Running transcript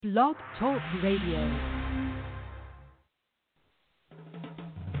Blog Talk Radio.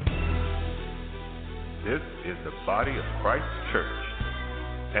 This is the body of Christ Church,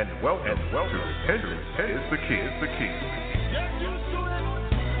 and welcome to Repentance is the Key.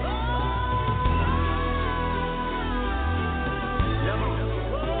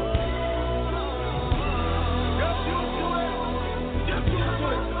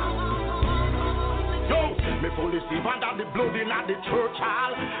 Me police even that the blood in the church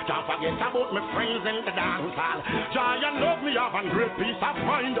hall. Don't forget about my friends in the dance hall. Joy and love me have a great peace of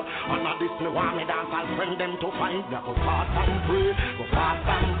mind. And now this me want me dance I'll friend them to find. Me go fast and pray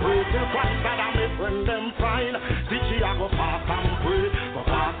till Christ that I me friend them find. Stitch I go fast and pray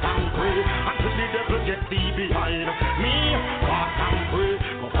until the devil get thee behind me. Fast and pray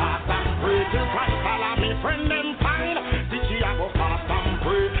till Christ that I me friend them find. Stitch I go fast and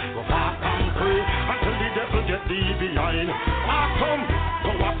pray until the devil get thee behind. Come,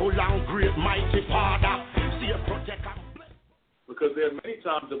 powerful and great, mighty Father, see a protect and bless. Because there are many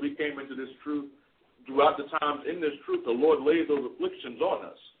times that we came into this truth, throughout the times in this truth, the Lord lays those afflictions on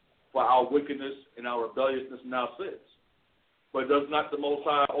us for our wickedness and our rebelliousness and our sins. But does not the Most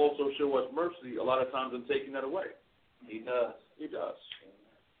High also show us mercy a lot of times in taking that away? He does. He does.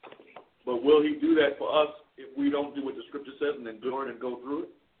 But will he do that for us if we don't do what the Scripture says and endure it and go through it?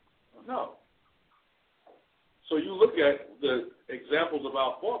 No. So you look at the examples of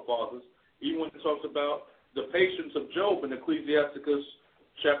our forefathers, even when it talks about the patience of Job in Ecclesiasticus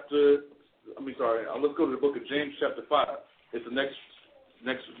let's go to the book of James chapter 5. It's the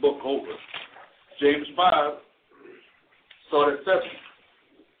next book over. James 5, start at 7.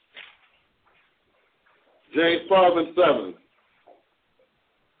 James 5 and 7.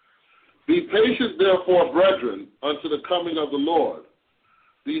 Be patient, therefore, brethren, unto the coming of the Lord.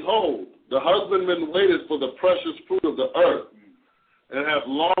 Behold, the husbandman waited for the precious fruit of the earth, and hath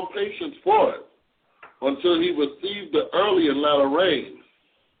long patience for it, until he receive the early and latter rains.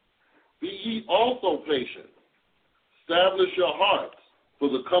 Be ye also patient. Establish your hearts, for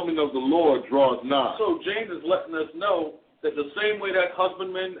the coming of the Lord draweth nigh. So James is letting us know that the same way that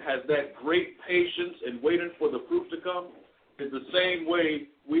husbandman has that great patience in waiting for the fruit to come, is the same way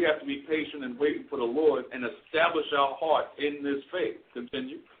we have to be patient and waiting for the Lord and establish our heart in this faith.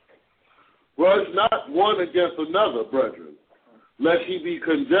 Continue. Grudge not one against another, brethren, lest ye be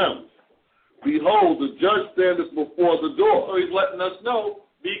condemned. Behold, the judge standeth before the door. So he's letting us know,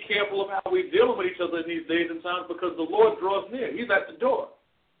 be careful of how we deal with each other in these days and times, because the Lord draws near. He's at the door.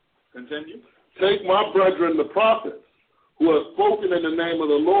 Continue. Take my brethren the prophets, who have spoken in the name of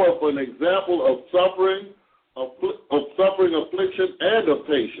the Lord, for an example of suffering, affliction, and of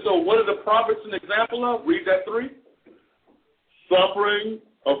patience. So what are the prophets an example of? Read that 3. Suffering,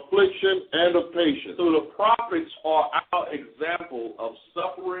 affliction, and of patience. So the prophets are our example of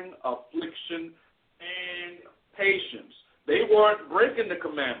suffering, affliction, and patience. They weren't breaking the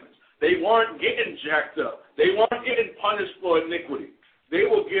commandments. They weren't getting jacked up. They weren't getting punished for iniquity. They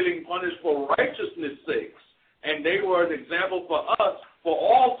were getting punished for righteousness' sakes. And they were an example for us for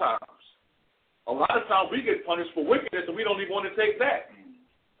all times. A lot of times we get punished for wickedness and we don't even want to take that.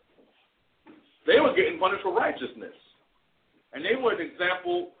 They were getting punished for righteousness. And they were an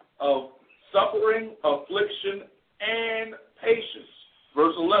example of suffering, affliction, and patience.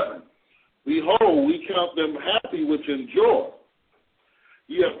 Verse 11. Behold, we count them happy which endure.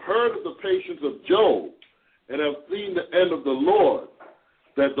 Ye have heard of the patience of Job, and have seen the end of the Lord,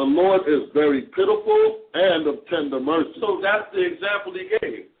 that the Lord is very pitiful and of tender mercy. So that's the example he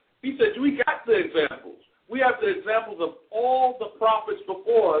gave. He said, we got the examples. We have the examples of all the prophets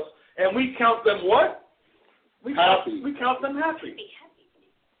before us, and we count them what? Happy. We count them happy.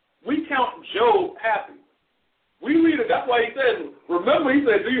 We count Job happy. We read it. That's why he said, remember, he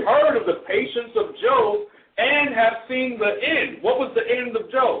said, you heard of the patience of Job and have seen the end. What was the end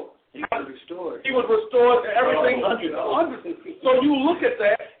of Job? He was restored. He was restored to everything. So you look at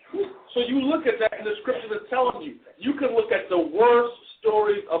that. And the scripture is telling you. You can look at the worst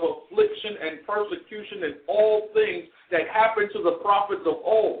stories of affliction and persecution and all things that happened to the prophets of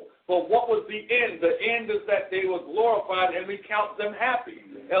old. But what was the end? The end is that they were glorified and we count them happy.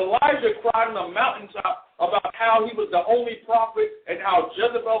 Elijah cried on the mountaintop about how he was the only prophet and how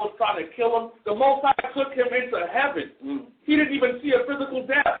Jezebel was trying to kill him. The Most High took him into heaven. He didn't even see a physical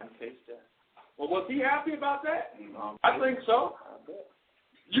death. Well, was he happy about that? I think so.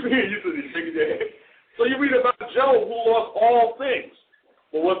 You hear you shaking your head. So you read about Job who lost all things.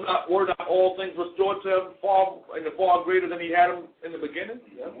 But were not all things restored to him far greater than he had them in the beginning?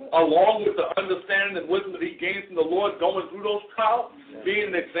 Yeah. Along with the understanding and wisdom that he gained from the Lord going through those trials,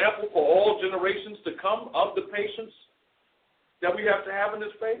 being an example for all generations to come of the patience that we have to have in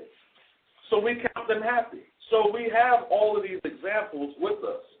this faith. So we count them happy. So we have all of these examples with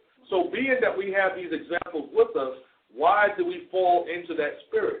us. So being that we have these examples with us, why do we fall into that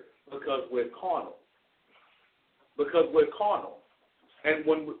spirit? Because we're carnal. Because we're carnal. And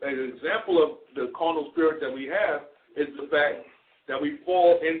when an example of the carnal spirit that we have is the fact that we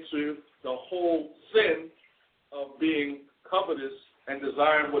fall into the whole sin of being covetous and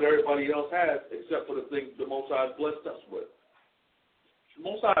desiring what everybody else has except for the things the Most High has blessed us with. The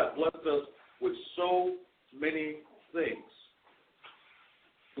Most High has blessed us with so many things.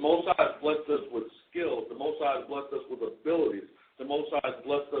 The Most High has blessed us with skills. The Most High has blessed us with abilities. The Most High has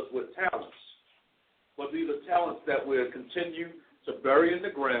blessed us with talents. But these are talents that we'll continue to bury in the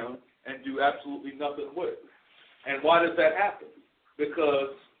ground and do absolutely nothing with. And why does that happen?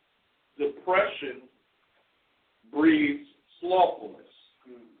 Because depression breeds slothfulness.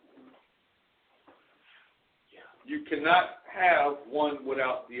 You cannot have one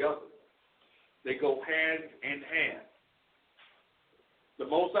without the other. They go hand in hand. The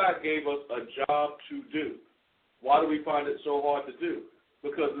Most High gave us a job to do. Why do we find it so hard to do?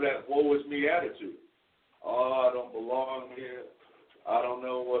 Because of that woe is me attitude. Oh, I don't belong here. I don't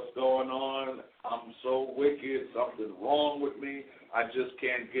know what's going on. I'm so wicked. Something's wrong with me. I just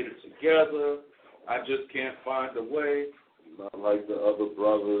can't get it together. I just can't find a way. Not like the other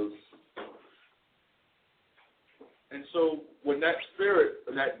brothers. And so when that spirit,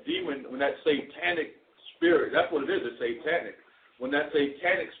 when that demon, when that satanic spirit, that's what it is, it's satanic. When that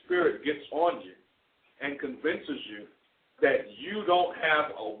satanic spirit gets on you and convinces you that you don't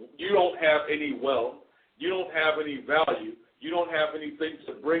have any wealth, you don't have any value, you don't have anything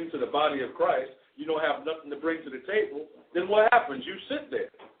to bring to the body of Christ, you don't have nothing to bring to the table, then what happens? You sit there.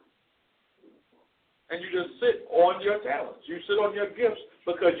 And you just sit on your talents. You sit on your gifts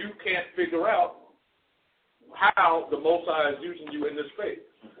because you can't figure out how the Most High is using you in this faith.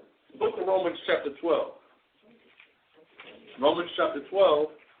 Look at Romans chapter 12. Romans chapter 12.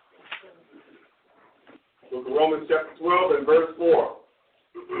 Look at Romans chapter 12 and verse 4.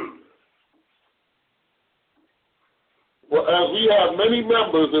 Well, as we have many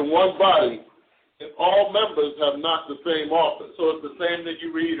members in one body, and all members have not the same office. So it's the same that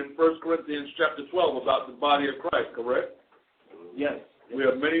you read in 1 Corinthians chapter 12 about the body of Christ, correct? Yes. We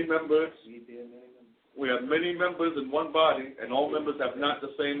have many members. We have many members in one body, and all members have not the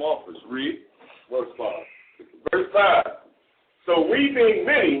same office. Read. Verse 5. Verse 5. So we being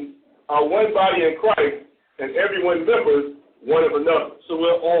many are one body in Christ, and everyone members one of another. So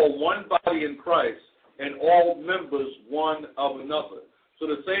we're all one body in Christ, and all members one of another. So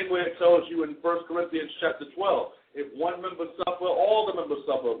the same way it tells you in 1 Corinthians chapter 12, if one member suffer, all the members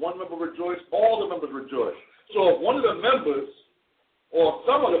suffer. If one member rejoice, all the members rejoice. So if one of the members or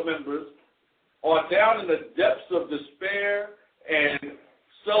some of the members are down in the depths of despair and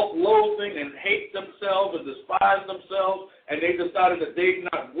self-loathing and hate themselves and despise themselves, and they decided that they're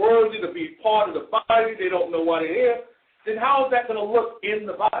not worthy to be part of the body, they don't know why they're here, then how is that going to look in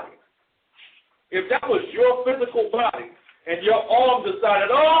the body? If that was your physical body, and your arm decided,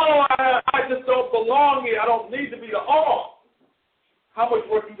 oh, I just don't belong here, I don't need to be the arm, how much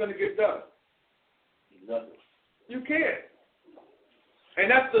work are you going to get done? Nothing. You can't. And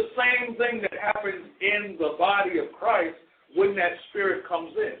that's the same thing that happens in the body of Christ when that spirit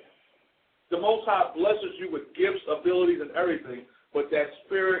comes in. The Most High blesses you with gifts, abilities, and everything, but that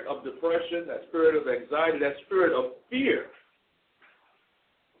spirit of depression, that spirit of anxiety, that spirit of fear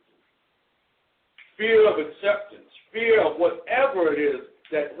of acceptance, fear of whatever it is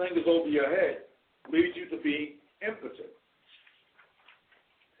that lingers over your head, leads you to be impotent.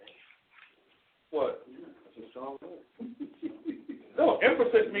 What? No,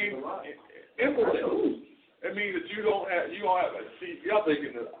 impotent means impotent. It means that you don't have. See, y'all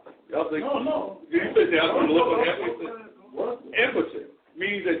thinking. No. You sit down and look at impotent. Impotent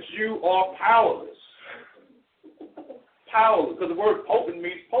means that you are powerless. Powerless, because the word potent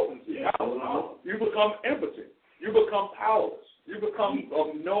means potency. Powerless. You become impotent. You become powerless. You become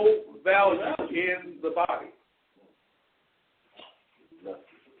of no value in the body.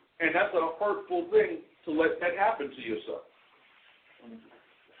 And that's a hurtful thing to let that happen to yourself.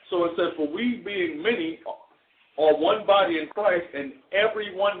 So it says, for we being many are one body in Christ, and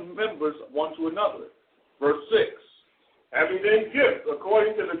every one members one to another. Verse 6. Having then gifts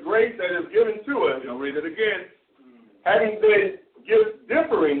according to the grace that is given to us. I'll read it again. Having then gifts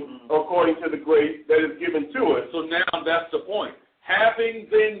differing according to the grace that is given to us. So now that's the point. Having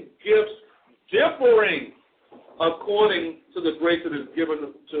then gifts differing according to the grace that is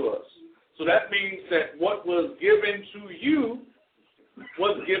given to us. So that means that what was given to you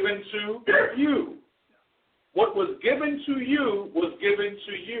was given to you. What was given to you was given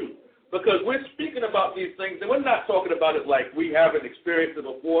to you. Because we're speaking about these things, and we're not talking about it like we haven't experienced it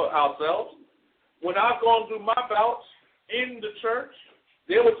before ourselves. When I've gone through my bouts in the church,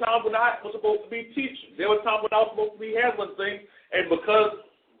 there were times when I was supposed to be teaching. There were times when I was supposed to be handling things, and because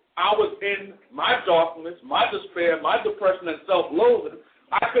I was in my darkness, my despair, my depression, and self-loathing,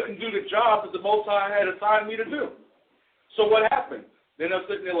 I couldn't do the job that the Most High had assigned me to do. So what happened? Then I'm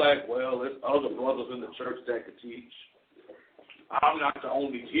sitting there like, well, there's other brothers in the church that could teach. I'm not the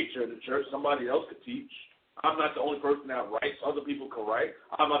only teacher in the church. Somebody else could teach. I'm not the only person that writes. Other people could write.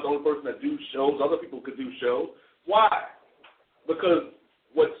 I'm not the only person that do shows. Other people could do shows. Why? Because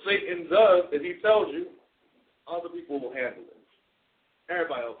what Satan does is he tells you other people will handle it.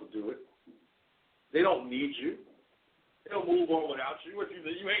 Everybody else will do it. They don't need you. They'll move on without you.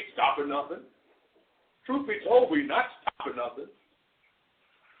 You ain't stopping nothing. Truth be told, we're not stopping nothing.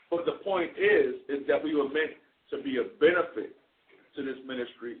 But the point is that we were meant to be a benefit to this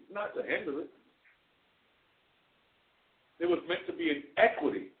ministry, not to hinder it. It was meant to be an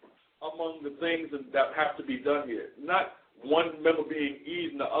equity among the things that have to be done here. Not one member being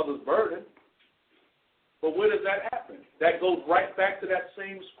easing the other's burden. But where does that happen? That goes right back to that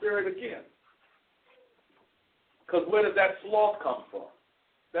same spirit again. Because where does that sloth come from?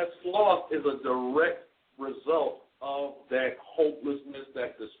 That sloth is a direct result of that hopelessness,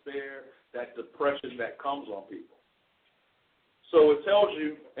 that despair, that depression that comes on people. So it tells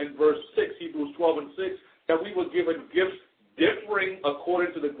you in verse 6, Hebrews 12 and 6, that we were given gifts differing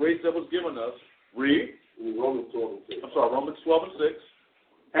according to the grace that was given us. Read. Romans 12 and 6. Romans 12 and 6.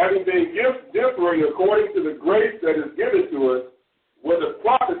 Having been gifts differing according to the grace that is given to us, whether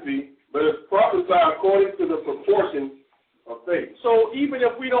prophecy, let us prophesy according to the proportion of faith. So even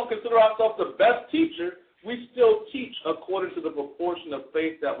if we don't consider ourselves the best teacher, we still teach according to the proportion of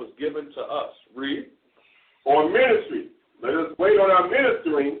faith that was given to us. Read. Or ministry. Let us wait on our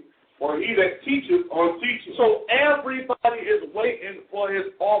ministering, or he that teaches on teaching. So everybody is waiting for his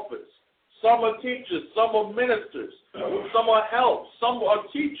office. Some are teachers, some are ministers, some are helps, some are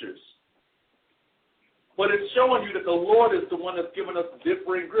teachers. But it's showing you that the Lord is the one that's given us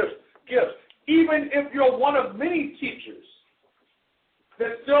differing gifts. Even if you're one of many teachers,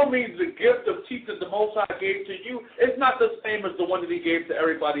 that still means the gift of teaching the Most High gave to you is not the same as the one that he gave to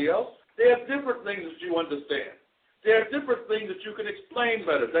everybody else. There are different things that you understand. There are different things that you can explain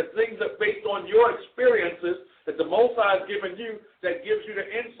better, that things that based on your experiences that the Most High has given you that gives you the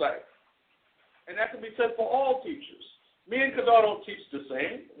insight. And that can be said for all teachers. Me and Kadar don't teach the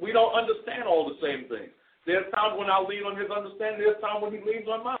same. We don't understand all the same things. There's times when I lean on his understanding. There's times when he leans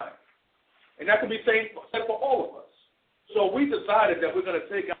on mine. And that can be said for all of us. So we decided that we're going to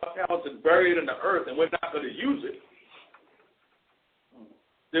take our talents and bury it in the earth, and we're not going to use it.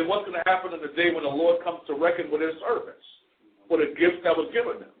 Then what's going to happen in the day when the Lord comes to reckon with his servants for the gifts that was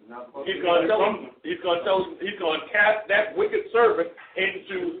given them? He's going to cast that wicked servant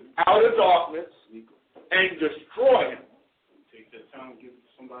into outer darkness and destroy him. Take that talent, give it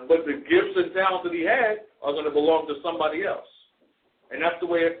to somebody. But the gifts and talents that he had are going to belong to somebody else. And that's the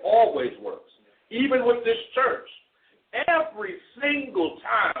way it always works. Even with this church, every single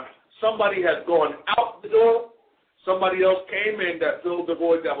time somebody has gone out the door, somebody else came in that filled the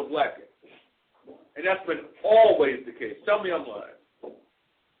void that was lacking. And that's been always the case. Tell me I'm lying.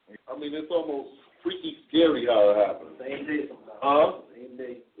 I mean, it's almost freaky scary how it happens. Same day sometimes. Same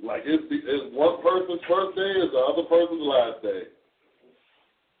day. Like it's one person's first day, it's the other person's last day.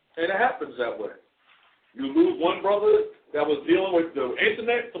 And it happens that way. You lose one brother that was dealing with the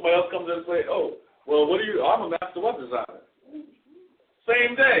internet, somebody else comes in and say, oh, well, I'm a master web designer.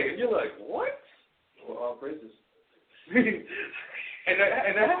 Same day. And you're like, what? Well, all praises. and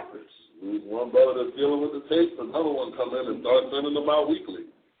that happens. Lose one brother that's dealing with the tapes, another one come in and start sending them out weekly.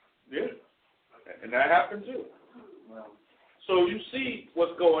 Yeah. And that happened too. Wow. So you see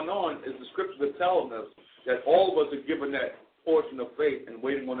what's going on is the scriptures are telling us that all of us are given that portion of faith and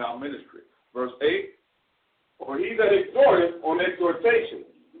waiting on our ministry. Verse 8. For he that exhorteth on exhortation,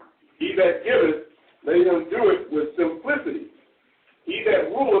 he that giveth, let him do it with simplicity. He that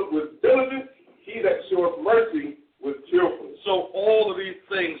ruleth with diligence, he that showeth mercy with cheerfulness. So all of these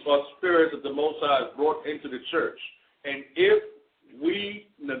things are spirits that the Most High has brought into the church. And if we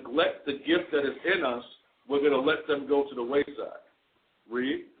neglect the gift that is in us, we're going to let them go to the wayside.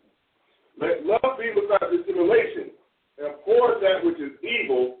 Read. Let love be without dissimulation. Abhor that which is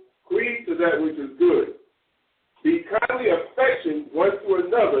evil, cleave to that which is good. Be kindly affectioned one to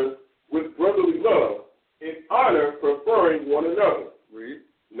another with brotherly love, in honor preferring one another. Read.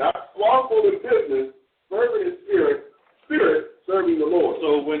 Not slothful in business, fervent in spirit serving the Lord.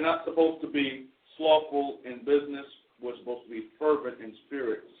 So we're not supposed to be slothful in business.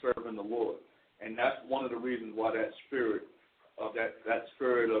 serving the Lord. And that's one of the reasons why that spirit of that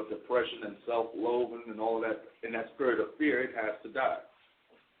spirit of depression and self-loathing and all of that, and that spirit of fear, it has to die.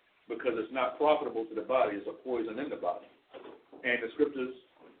 Because it's not profitable to the body. It's a poison in the body. And the scriptures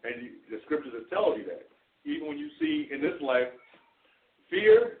that tell you that. Even when you see in this life,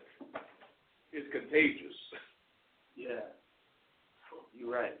 fear is contagious. Yeah.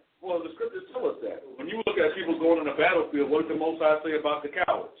 You're right. Well, the scriptures tell us that. When you look at people going on the battlefield, what does the Most High say about the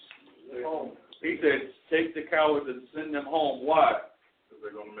cowards? Home. He said, take the cowards and send them home. Why? Because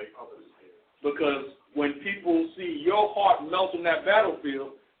they're going to make others scared. Because when people see your heart melt in that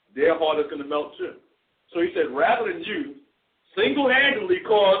battlefield, their heart is going to melt too. So he said, rather than you single-handedly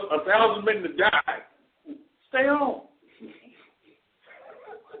cause 1,000 men to die, stay home.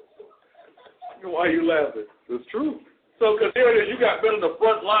 Why are you laughing? It's true. So, because here it is, you got men on the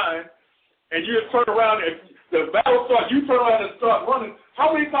front line, and you just turn around, and the battle starts, you turn around and start running. How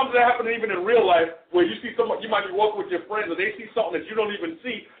many times does that happen even in real life, where you see someone, you might be walking with your friends, and they see something that you don't even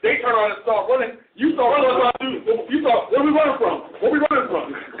see, they turn around and start running, you start running, you thought, where are we running from? Where are we running from?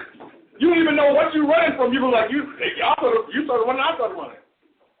 You don't even know what you're running from. You were like, you started running, I started running.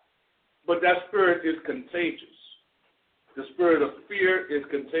 But that spirit is contagious. The spirit of fear is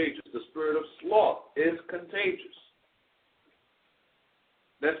contagious. The spirit of sloth is contagious.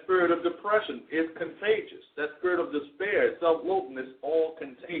 That spirit of depression is contagious. That spirit of despair, self-loathing is all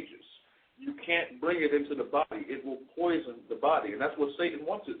contagious. You can't bring it into the body. It will poison the body, and that's what Satan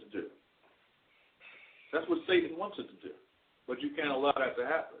wants it to do. That's what Satan wants it to do. But you can't allow that to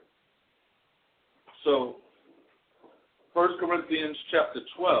happen. So, 1 Corinthians chapter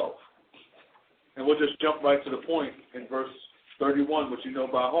 12, and we'll just jump right to the point in verse 31, which you know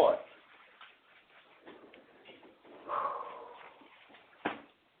by heart.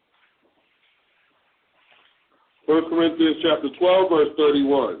 First Corinthians chapter 12, verse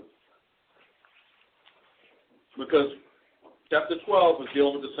 31. Because chapter 12 is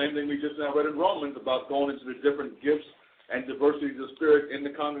dealing with the same thing we just now read in Romans about going into the different gifts and diversities of spirit in the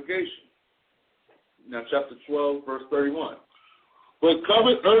congregation. Now, chapter 12, verse 31. But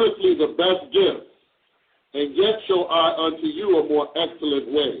covet earnestly the best gift, and yet show I unto you a more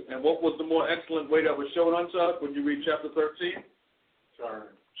excellent way. And what was the more excellent way that was shown unto us when you read chapter 13?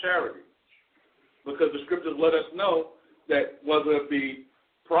 Charity. Because the scriptures let us know that whether it be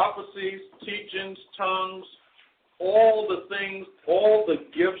prophecies, teachings, tongues, all the things, all the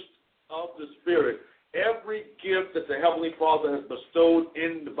gifts of the Spirit, every gift that the Heavenly Father has bestowed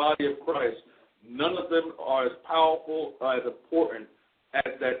in the body of Christ, none of them are as powerful or as important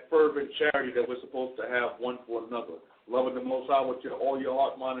as that fervent charity that we're supposed to have one for another. Loving the Most High with all your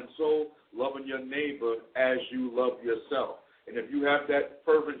heart, mind, and soul, loving your neighbor as you love yourself. And if you have that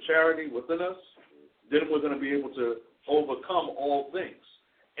fervent charity within us, then we're going to be able to overcome all things.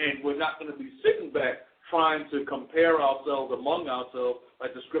 And we're not going to be sitting back trying to compare ourselves among ourselves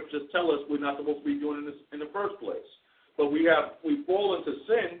like the scriptures tell us we're not supposed to be doing in the first place. But we fall into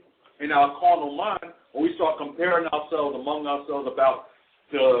sin in our carnal mind when we start comparing ourselves among ourselves about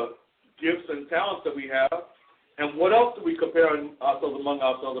the gifts and talents that we have. And what else do we compare ourselves among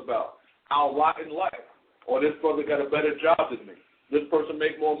ourselves about? Our lot in life. Or this brother got a better job than me. This person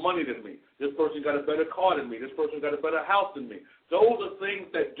make more money than me. This person got a better car than me. This person got a better house than me. Those are things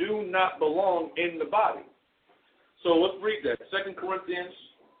that do not belong in the body. So let's read that. 2 Corinthians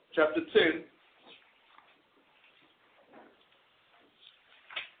chapter 10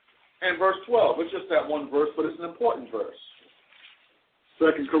 and verse 12. It's just that one verse, but it's an important verse.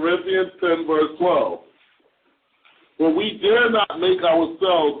 2 Corinthians 10, verse 12. For we dare not make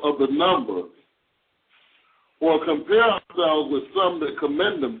ourselves of the number, or compare ourselves with some that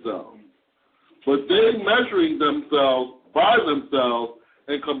commend themselves. But they measuring themselves by themselves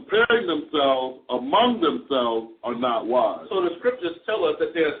and comparing themselves among themselves are not wise. So the scriptures tell us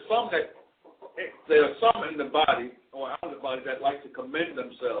that there are some in the body, or out of the body, that like to commend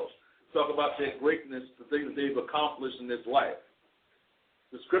themselves, talk about their greatness, the things that they've accomplished in this life.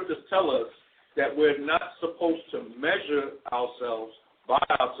 The scriptures tell us that we're not supposed to measure ourselves by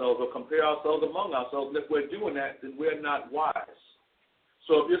ourselves or compare ourselves among ourselves. And if we're doing that, then we're not wise.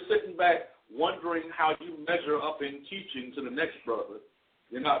 So if you're sitting back wondering how you measure up in teaching to the next brother,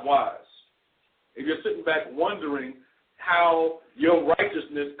 you're not wise. If you're sitting back wondering how your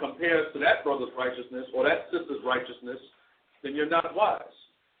righteousness compares to that brother's righteousness or that sister's righteousness, then you're not wise.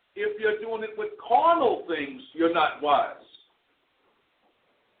 If you're doing it with carnal things, you're not wise.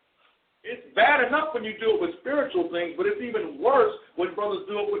 It's bad enough when you do it with spiritual things, but it's even worse when brothers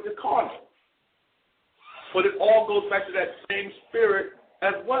do it with the carnal. But it all goes back to that same spirit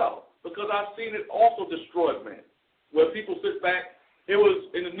as well, because I've seen it also destroy men, where people sit back It was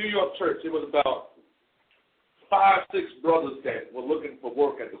in the New York church. It was about 5, 6 brothers that were looking for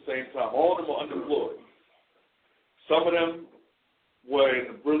work at the same time. All of them were unemployed. Some of them were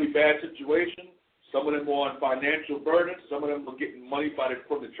in a really bad situation. Some of them were on financial burdens. Some of them were getting money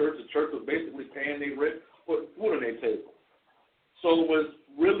from the church. The church was basically paying their rent, putting food on their table. So it was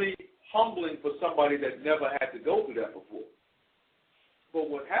really humbling for somebody that never had to go through that before. But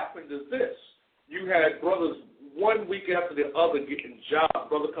what happened is this. You had brothers one week after the other getting jobs.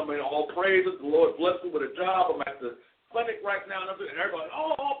 Brother come in, all praises. The Lord bless me with a job. I'm at the clinic right now. And everybody,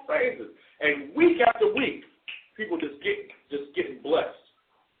 all praises. And week after week, people just getting blessed.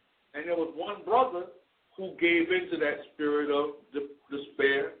 And there was one brother who gave into that spirit of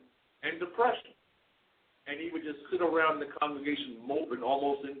despair and depression. And he would just sit around the congregation moping,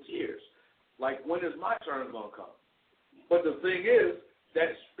 almost in tears. Like, when is my turn going to come? But the thing is,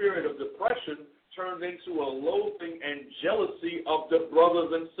 that spirit of depression turned into a loathing and jealousy of the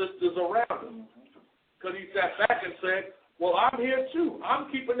brothers and sisters around him. Because he sat back and said, well, I'm here too.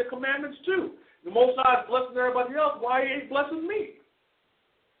 I'm keeping the commandments too. The Most High is blessing everybody else. Why he ain't blessing me?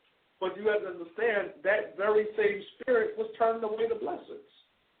 But you have to understand, that very same spirit was turning away the blessings.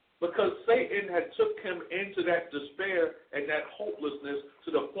 Because Satan had took him into that despair and that hopelessness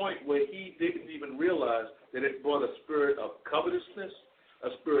to the point where he didn't even realize that it brought a spirit of covetousness,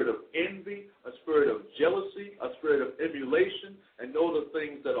 a spirit of envy, a spirit of jealousy, a spirit of emulation, and those are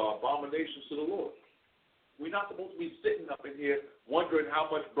things that are abominations to the Lord. We're not supposed to be sitting up in here wondering how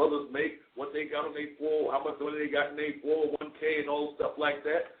much brothers make, what they got on their 4, how much money they got in their 401k and all stuff like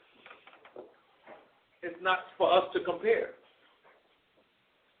that. It's not for us to compare.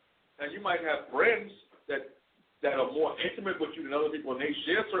 Now, you might have friends that are more intimate with you than other people, and they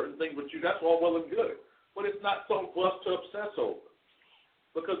share certain things with you. That's all well and good. But it's not something for us to obsess over.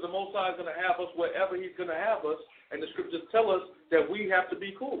 Because the Most High is going to have us wherever he's going to have us, and the scriptures tell us that we have to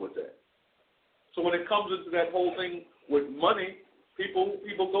be cool with that. So when it comes into that whole thing with money, people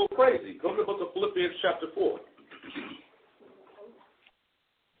go crazy. Go to the book of Philippians chapter 4.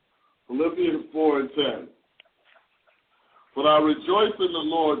 Philippians 4 and 10. But I rejoice in the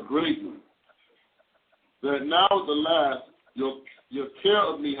Lord greatly, that now at the last your care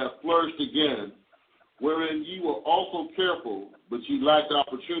of me hath flourished again, wherein ye were also careful, but ye lacked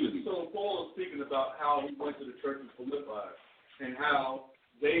opportunity. So Paul is speaking about how he went to the church in Philippi and how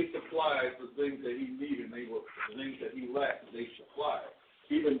they supplied the things that he needed, and the things that he lacked, they supplied.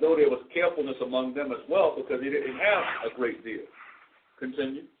 Even though there was carefulness among them as well, because they didn't have a great deal.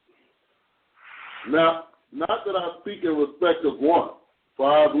 Continue. Now, not that I speak in respect of want, for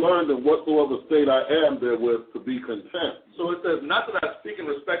I have learned in whatsoever state I am therewith to be content. So it says, not that I speak in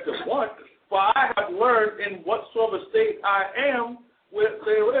respect of want, for I have learned in whatsoever state I am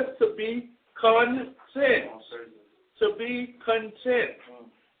therewith to be content. To be content.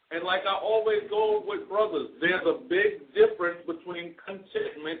 And like I always go with brothers, there's a big difference between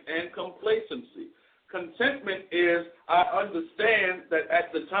contentment and complacency. Contentment is, I understand that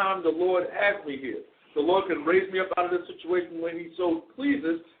at the time the Lord has me here. The Lord can raise me up out of this situation when he so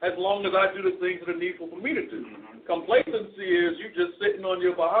pleases, as long as I do the things that are needful for me to do. Complacency is you just sitting on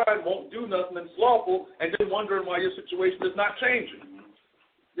your behind, won't do nothing, and slothful, and then wondering why your situation is not changing.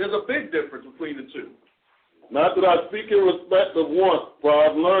 There's a big difference between the two. Not that I speak in respect of want, for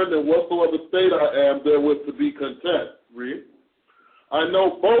I have learned in whatsoever state I am therewith to be content. Read. I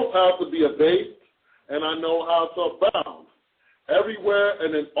know both how to be abased, and I know how to abound. Everywhere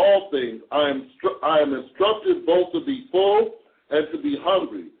and in all things I am instructed both to be full and to be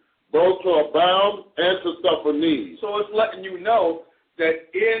hungry, both to abound and to suffer need. So it's letting you know that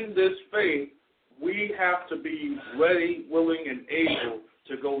in this faith, we have to be ready, willing, and able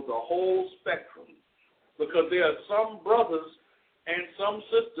to go the whole spectrum. Because there are some brothers and some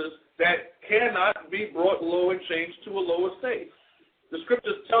sisters that cannot be brought low and changed to a lower state. The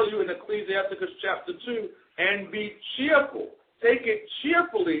scriptures tell you in Ecclesiasticus chapter 2, and be cheerful. Take it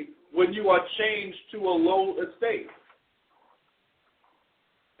cheerfully when you are changed to a low estate.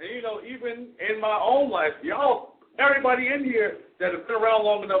 And, even in my own life, everybody in here that has been around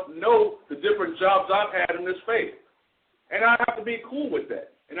long enough know the different jobs I've had in this faith. And I have to be cool with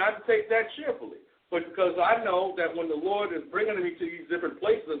that. And I have to take that cheerfully. But because I know that when the Lord is bringing me to these different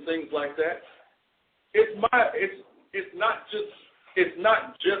places and things like that, it's not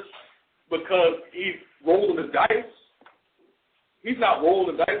just because he's rolling the dice. He's not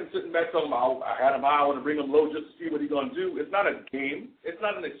rolling the dice and sitting back talking about, I had him high, I want to bring him low just to see what he's going to do. It's not a game. It's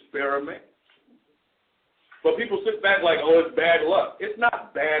not an experiment. But people sit back like, oh, it's bad luck. It's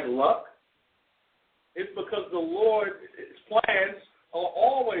not bad luck. It's because the Lord's plans are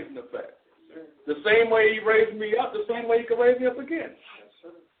always in effect. The same way he raised me up, the same way he can raise me up again. Yes,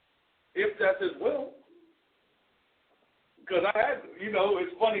 sir. If that's his will. Because I had,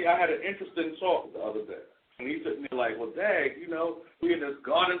 it's funny, I had an interesting talk the other day. And he's sitting there like, well, Dag, we in this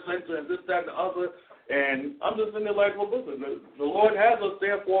garden center and this, that, and the other. And I'm just in there like, well, listen, the Lord has us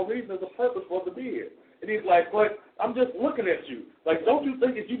there for a reason. There's a purpose for us to be here. And he's like, but I'm just looking at you. Like, don't you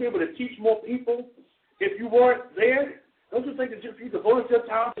think that you'd be able to teach more people if you weren't there? Don't you think that if you devoted your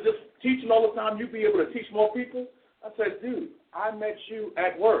time to just teaching all the time, you'd be able to teach more people? I said, dude, I met you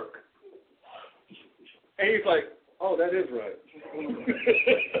at work. And he's like, oh, that is right.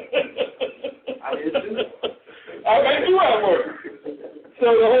 I did too. I met you at work. So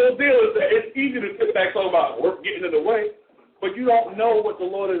the whole deal is that it's easy to sit back talking about work getting in the way, but you don't know what the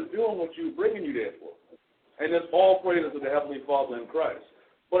Lord is doing, what you bringing you there for. And it's all praises to the Heavenly Father in Christ.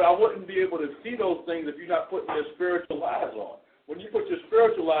 But I wouldn't be able to see those things if you're not putting your spiritual eyes on. When you put your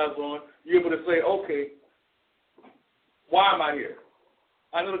spiritual eyes on, you're able to say, okay, why am I here?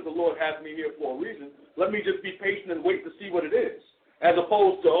 I know that the Lord has me here for a reason. Let me just be patient and wait to see what it is. As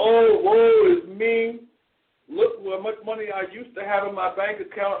opposed to, oh, woe is me. Look how much money I used to have in my bank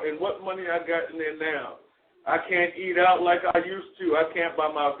account and what money I got in there now. I can't eat out like I used to. I can't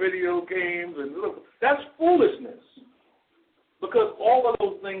buy my video games. And look, that's foolishness. Because all of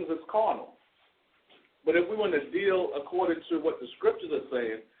those things is carnal. But if we want to deal according to what the scriptures are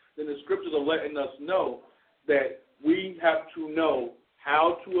saying, then the scriptures are letting us know that we have to know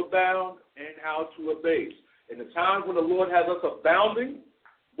how to abound and how to abase. In the times when the Lord has us abounding,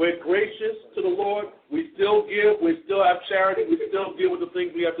 we're gracious to the Lord. We still give. We still have charity. We still deal with the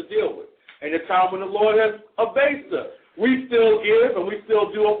things we have to deal with. And the time when the Lord has abased us, we still give and we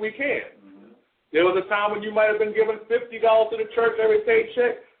still do what we can. Mm-hmm. There was a time when you might have been given $50 to the church every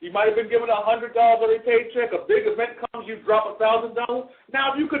paycheck. You might have been given $100 every paycheck. A big event comes, you drop $1,000.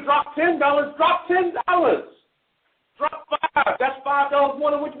 Now, if you could drop $10, drop $10. Drop $5. That's $5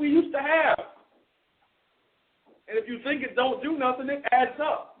 more than what we used to have. And if you think it don't do nothing, it adds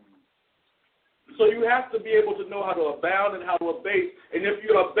up. So you have to be able to know how to abound and how to abase. And if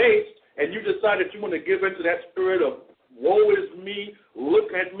you're abased and you decide that you want to give into that spirit of woe is me,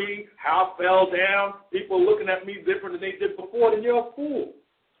 look at me, how I fell down, people looking at me different than they did before, then you're a fool.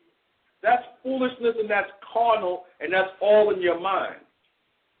 That's foolishness and that's carnal and that's all in your mind.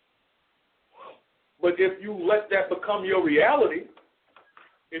 But if you let that become your reality,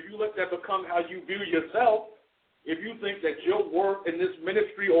 if you let that become how you view yourself, if you think that your work in this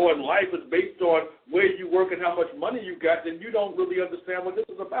ministry or in life is based on where you work and how much money you got, then you don't really understand what this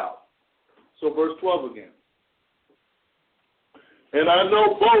is about. So verse 12 again. And I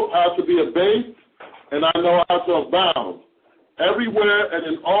know both how to be abased, and I know how to abound. Everywhere and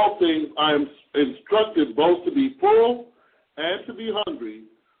in all things I am instructed both to be full and to be hungry,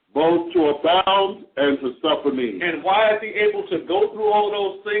 both to abound and to suffer need. And why is he able to go through all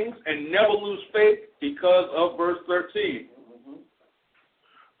those things and never lose faith? Because of verse 13. Mm-hmm.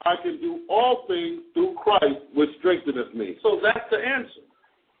 I can do all things through Christ, which strengtheneth me. So that's the answer.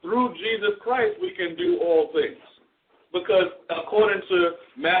 Through Jesus Christ, we can do all things. Because according to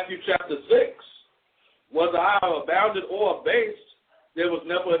Matthew chapter 6, whether I abounded or abased, there was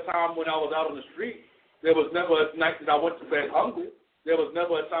never a time when I was out on the street. There was never a night that I went to bed hungry. There was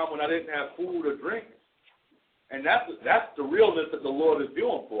never a time when I didn't have food or drink. And that's the realness that the Lord is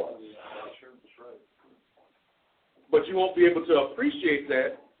doing for us. That's right. But you won't be able to appreciate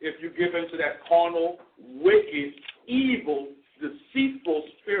that if you give into that carnal, wicked, evil, deceitful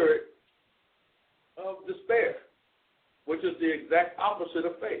spirit of despair, which is the exact opposite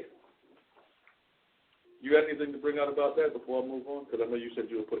of faith. You got anything to bring out about that before I move on? Because I know you said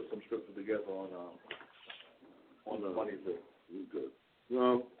you would put some scripture together on the money thing. Good.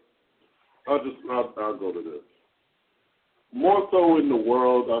 No, I'll go to this. More so in the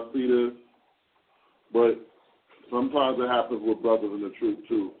world, I see this, but sometimes it happens with brothers in the truth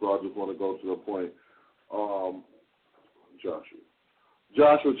too. So I just want to go to the point.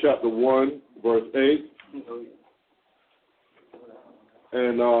 Joshua chapter 1, verse 8,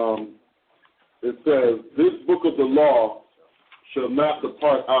 and it says, "This book of the law shall not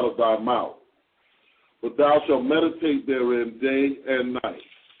depart out of thy mouth, but thou shalt meditate therein day and night.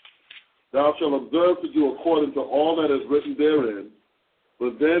 Thou shalt observe to do according to all that is written therein,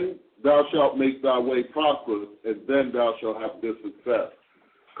 but then thou shalt make thy way prosperous, and then thou shalt have good success."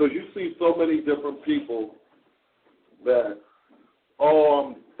 Because you see so many different people that, oh,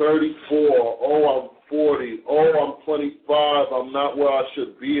 I'm 34, oh, I'm 40, oh, I'm 25, I'm not where I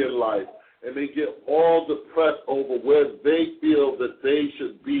should be in life. And they get all depressed over where they feel that they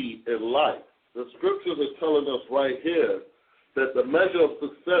should be in life. The scriptures are telling us right here that the measure of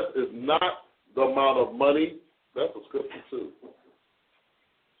success is not the amount of money. That's a scripture too.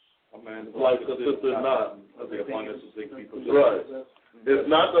 Like the sister not. Right. It's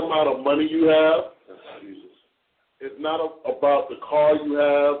not the amount of money you have. It's not about the car you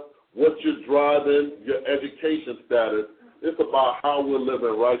have, what you're driving, your education status. It's about how we're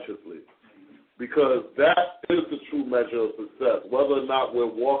living righteously. Because that is the true measure of success, whether or not we're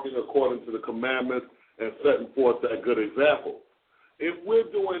walking according to the commandments and setting forth that good example. If we're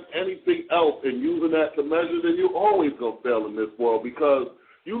doing anything else and using that to measure, then you're always going to fail in this world, because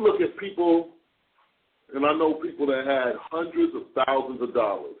you look at people, and I know people that had hundreds of thousands of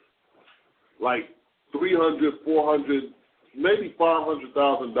dollars, like $300,000, $400,000, maybe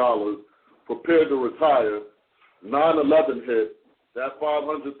 $500,000 prepared to retire. 9/11 hit, that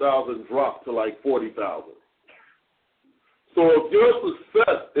 $500,000 dropped to like $40,000. So if your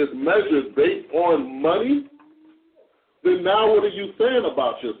success is measured based on money, then now what are you saying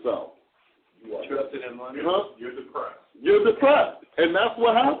about yourself? You are trusting in money. You're depressed. You're depressed, and that's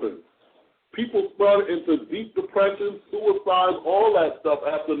what happens. People spun into deep depression, suicide, all that stuff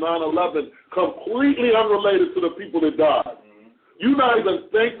after 9/11, completely unrelated to the people that died. You're not even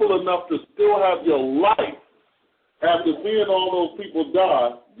thankful enough to still have your life after seeing all those people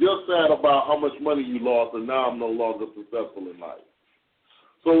die. You're sad about how much money you lost, and now I'm no longer successful in life.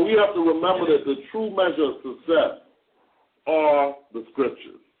 So we have to remember that the true measure of success are the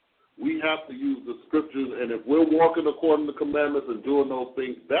scriptures. We have to use the scriptures, and if we're walking according to commandments and doing those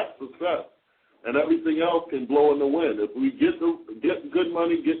things, that's success. And everything else can blow in the wind. If we get good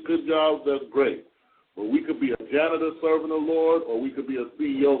money, get good jobs, that's great. But we could be a janitor serving the Lord, or we could be a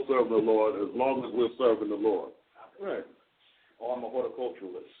CEO serving the Lord, as long as we're serving the Lord. Right. Or I'm a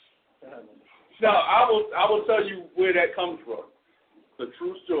horticulturalist. Now, I will tell you where that comes from. The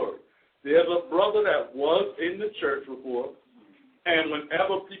true story. There's a brother that was in the church before, and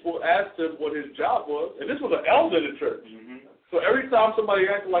whenever people asked him what his job was, and this was an elder in the church, so every time somebody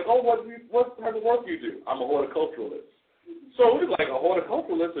asked him, like, oh, what type of work you do? I'm a horticulturalist. So he's like, a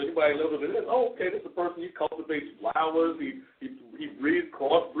horticulturalist, anybody knows what it is? Oh, okay, this is a person, he cultivates flowers, he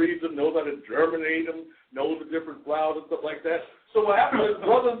crossbreeds them, knows how to germinate them, knows the different flowers and stuff like that. So what happens is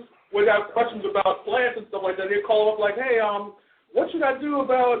brothers would have questions about plants and stuff like that. They'd call up like, hey, what should I do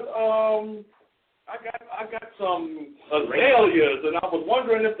about, I got some azaleas, and I was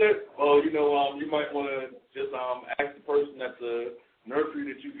wondering if there, you might want to just ask the person at the nursery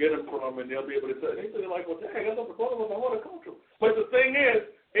that you get them from, and they'll be able to tell you. They're like, well, dang, that's what the brother was a horticultural. But the thing is,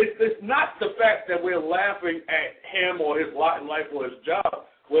 it's not the fact that we're laughing at him or his lot in life or his job.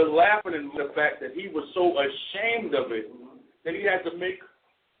 We're laughing at the fact that he was so ashamed of it that he had to make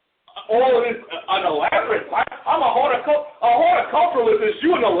all of this an elaborate. I'm a horticulturalist. Is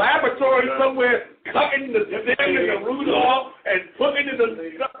you in a laboratory somewhere cutting the stem and the root off and putting it in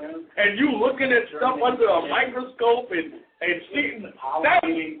the stuff, and you looking at stuff under a microscope and seeing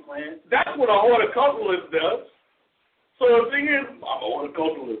that's what a horticulturalist does. So the thing is, I'm a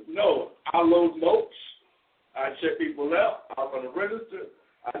horticulturalist. No, I load notes. I check people out. I'm on the register.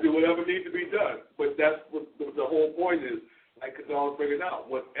 I do whatever needs to be done. But that's what the whole point is. Like Kadal figured out,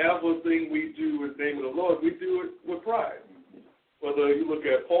 whatever thing we do in the name of the Lord, we do it with pride. Whether you look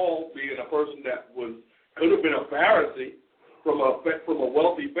at Paul being a person that could have been a Pharisee from a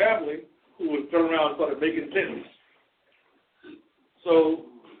wealthy family who would turn around and started making tents. So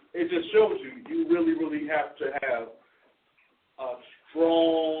it just shows you really, really have to have a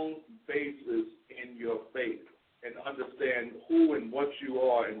strong basis in your faith and understand who and what you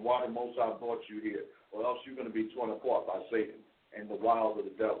are and why the Most High brought you here. Or else you're going to be torn apart by Satan and the wiles of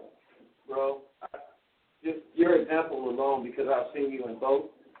the devil. Bro, just your example alone, because I've seen you in both.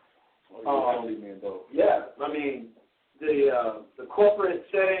 Me in both. Yeah, I mean, the corporate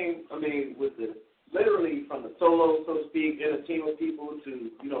setting, with the literally from the solo, so to speak, in a team of people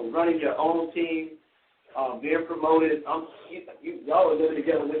to, running your own team, being promoted. Y'all were living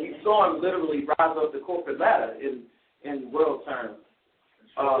together. When you saw him literally rise up the corporate ladder in world terms,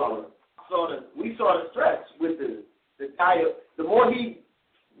 we saw the stress with the tire. The more he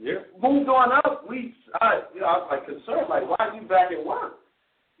moved on up, I was like concerned, like, why are you back at work?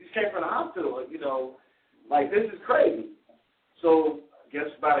 You came from the hospital, like this is crazy. So I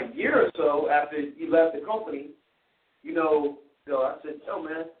guess about a year or so after he left the company, I said, yo,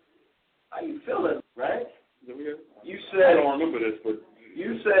 man, how you feeling, right? You said, I don't remember this, but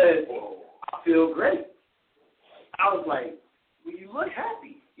you said, I feel great. I was like, well, you look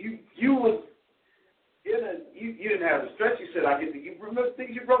happy. You didn't have the stress. You said, you remember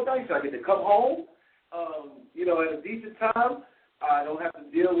things you wrote down? You said, I get to come home, at a decent time. I don't have to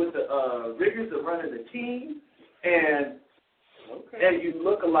deal with the rigors of running the team. And and you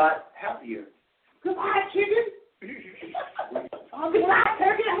look a lot happier. Goodbye, chicken. Goodbye,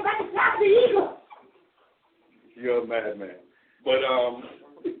 turkey. I'm about to fly the eagle. You're a madman. But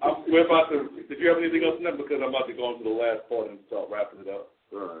we're about to. Did you have anything else in that? Because I'm about to go on to the last part and start wrapping it up.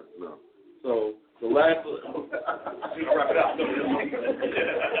 All right, no. So the last. Wrap it up.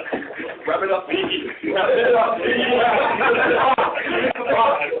 Wrap it up.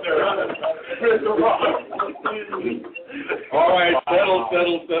 All right,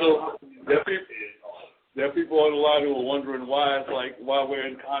 settle. There are people on the line who are wondering why we're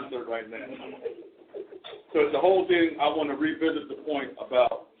in concert right now. So the whole thing, I want to revisit the point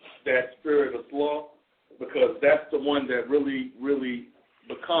about that spirit of sloth, because that's the one that really, really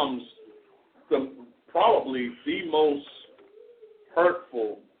becomes probably the most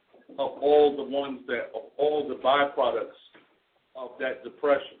hurtful of all the byproducts of that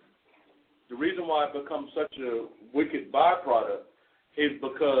depression. The reason why it becomes such a wicked byproduct is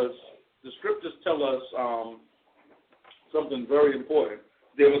because the scriptures tell us something very important.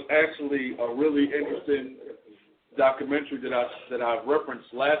 There was actually a really interesting documentary that I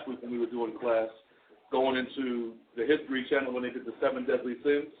referenced last week when we were doing class, going into the History Channel when they did the 7 Deadly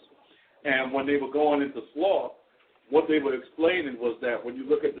Sins. And when they were going into sloth, what they were explaining was that when you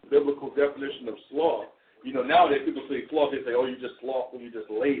look at the biblical definition of sloth, nowadays people say sloth, they say, oh, you're just slothful, you're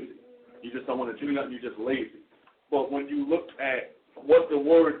just lazy. You just don't want to do nothing, you're just lazy. But when you look at what the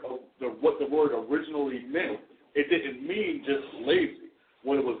word originally meant, it didn't mean just lazy.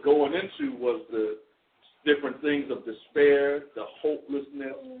 What it was going into was the different things of despair, the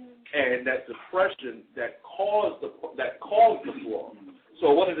hopelessness, and that depression that caused the sloth. So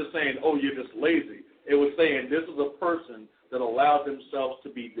it wasn't just saying, oh, you're just lazy. It was saying this is a person that allowed themselves to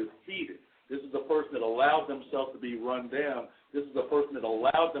be defeated. This is a person that allowed themselves to be run down. This is a person that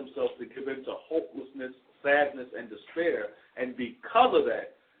allowed themselves to give into hopelessness, sadness, and despair. And because of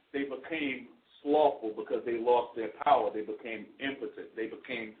that, they became slothful because they lost their power. They became impotent. They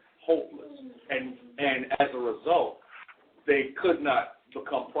became hopeless. And as a result, they could not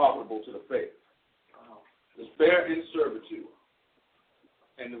become profitable to the faith. Despair and servitude.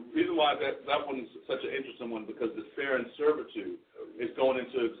 And the reason why that one is such an interesting one, because despair and servitude is going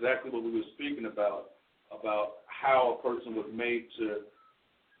into exactly what we were speaking about how a person was made to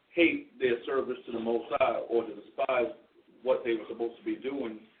hate their service to the Most High or to despise what they were supposed to be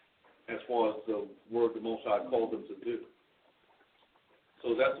doing as far as the word the Most High called them to do.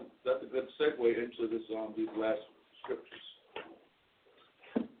 So that's a good segue into these last scriptures.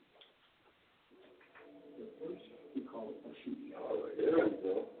 There we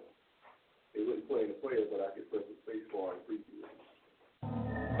go. They wouldn't play the player, but I could press the space bar and preview it.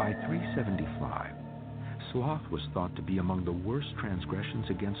 By 375, sloth was thought to be among the worst transgressions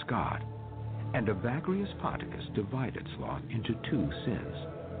against God, and Evagrius Ponticus divided sloth into 2 sins.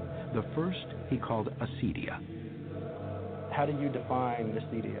 The first he called acedia. How do you define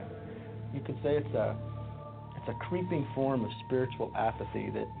acedia? You could say it's a creeping form of spiritual apathy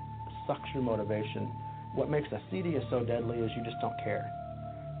that sucks your motivation. What makes acedia so deadly is you just don't care.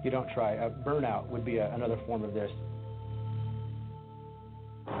 You don't try. Burnout would be another form of this.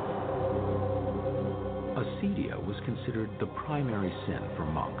 Acedia was considered the primary sin for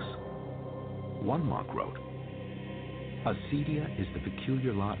monks. One monk wrote, "Acedia is the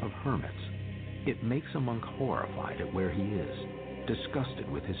peculiar lot of hermits. It makes a monk horrified at where he is, disgusted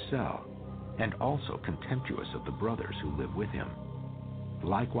with his cell, and also contemptuous of the brothers who live with him.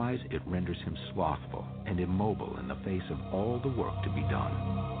 Likewise, it renders him slothful and immobile in the face of all the work to be done."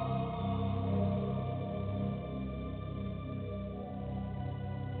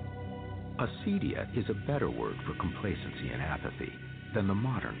 Acedia is a better word for complacency and apathy than the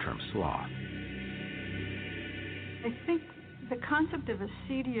modern term sloth. I think the concept of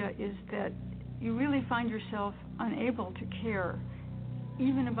acedia is that you really find yourself unable to care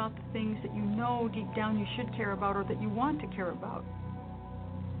even about the things that you know deep down you should care about or that you want to care about.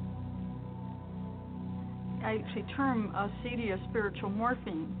 I actually term acedia spiritual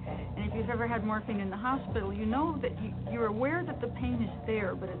morphine. And if you've ever had morphine in the hospital, you know that you're aware that the pain is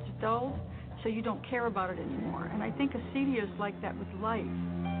there, but it's dulled, so you don't care about it anymore. And I think acedia is like that with life.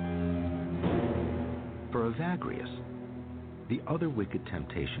 For Evagrius, the other wicked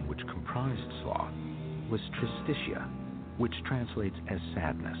temptation which comprised sloth was tristitia, which translates as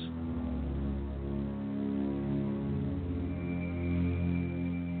sadness.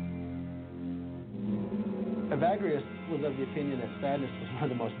 Evagrius was of the opinion that sadness was one of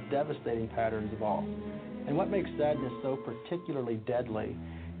the most devastating patterns of all. And what makes sadness so particularly deadly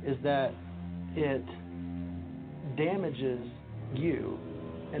is that it damages you,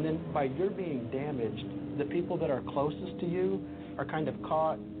 and then by your being damaged, the people that are closest to you are kind of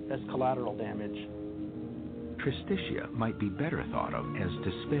caught as collateral damage. Tristitia might be better thought of as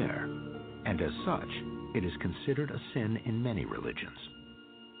despair, and as such, it is considered a sin in many religions.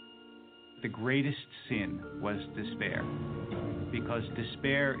 The greatest sin was despair, because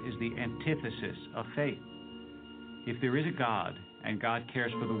despair is the antithesis of faith. If there is a God, and God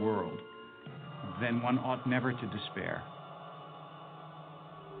cares for the world, then one ought never to despair.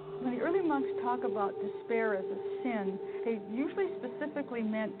 When the early monks talk about despair as a sin, they usually specifically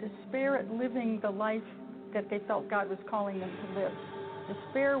meant despair at living the life that they felt God was calling them to live.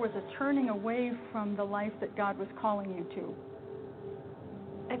 Despair was a turning away from the life that God was calling you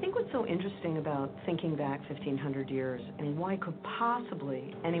to. I think what's so interesting about thinking back 1,500 years, and why could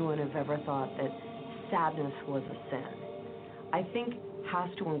possibly anyone have ever thought that sadness was a sin, I think has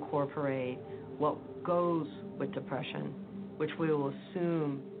to incorporate what goes with depression, which we will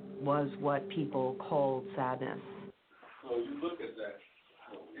assume was what people called sadness. So you look at that,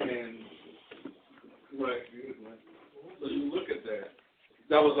 and so you look at that.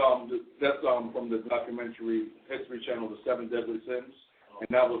 That was that's from the documentary History Channel, The 7 Deadly Sins, and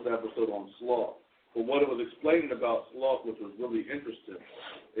that was the episode on sloth. But what it was explaining about sloth, which was really interesting,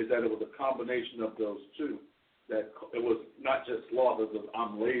 is that it was a combination of those two. That it was not just sloth, it was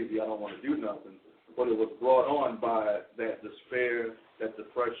I'm lazy, I don't want to do nothing, but it was brought on by that despair, that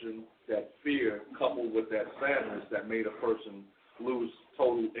depression, that fear, coupled with that sadness that made a person lose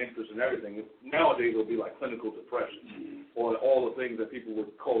total interest in everything. Nowadays, it would be like clinical depression, or all the things that people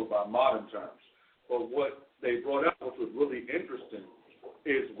would call it by modern terms. But what they brought out, which was really interesting,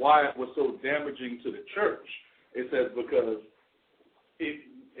 is why it was so damaging to the church. It says because it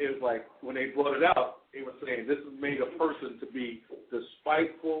was like when they brought it out, it was saying this has made a person to be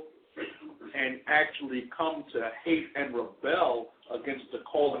despiteful and actually come to hate and rebel against the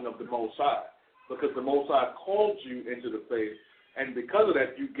calling of the Most High, because the Most High called you into the faith, and because of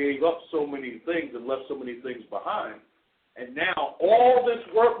that, you gave up so many things and left so many things behind, and now all this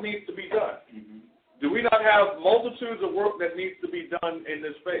work needs to be done. Mm-hmm. Do we not have multitudes of work that needs to be done in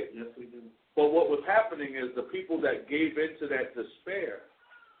this faith? Yes, we do. But what was happening is the people that gave into that despair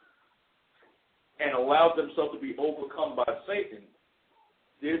and allowed themselves to be overcome by Satan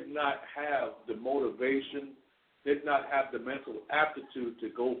did not have the motivation, did not have the mental aptitude to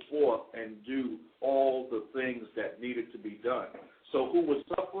go forth and do all the things that needed to be done. So who was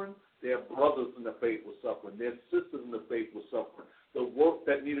suffering? Their brothers in the faith were suffering. Their sisters in the faith were suffering. The work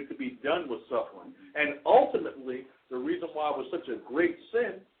that needed to be done was suffering. And ultimately, the reason why it was such a great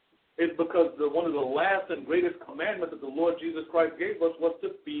sin is because one of the last and greatest commandments that the Lord Jesus Christ gave us was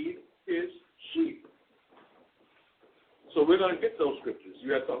to feed his sheep. So we're going to get those scriptures.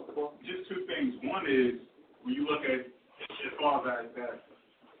 You have something for? Just two things. One is, when you look at as far as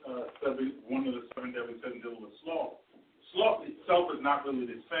one of the 7 deadly sins dealing with sloth. Sloth itself is not really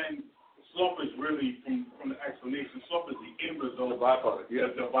the sin. Sloth is really, from the explanation, sloth is the end result. The byproduct,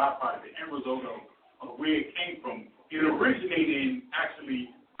 yeah. The byproduct, the end result of where it came from. It originated in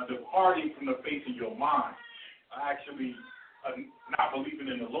actually departing from the faith of your mind, actually not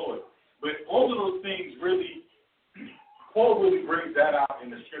believing in the Lord. But all of those things really, Paul really brings that out in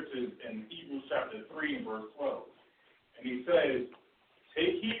the scriptures in Hebrews chapter 3 and verse 12. And he says,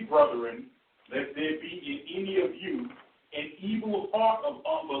 "Take heed, brethren, lest there be in any of you an evil heart of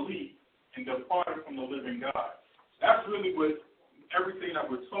unbelief, and depart from the living God." That's really what everything that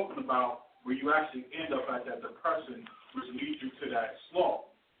we're talking about, where you actually end up at that depression, which leads you to that sloth.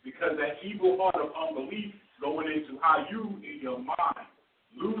 Because that evil heart of unbelief going into how you, in your mind,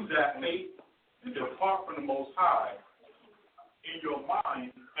 lose that faith and depart from the Most High in your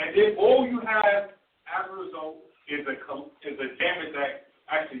mind, and then all you have as a result is a damage that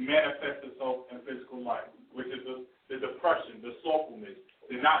actually manifests itself in physical life, which is the depression, the slothfulness,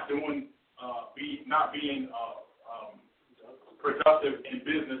 the not being productive in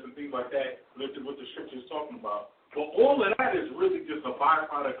business and things like that, which is what the scripture is talking about. But all of that is really just a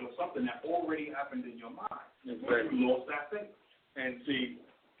byproduct of something that already happened in your mind. Exactly. You lost that faith. And see,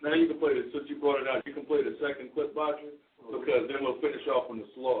 now you can play this, since you brought it out, you can play the second clip, Badger, because then we'll finish off on the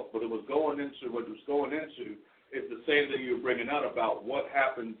sloth. But what it was going into is the same thing you're bringing out about what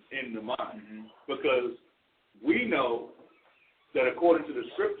happens in the mind. Mm-hmm. Because we know that according to the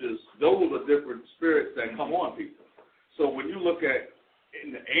scriptures, those are different spirits that come on people. So when you look at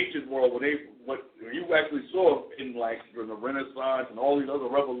in the ancient world, what you actually saw in like during the Renaissance and all these other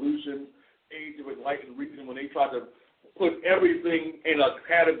revolutions, Age of Enlightened Reason, when they tried to put everything in a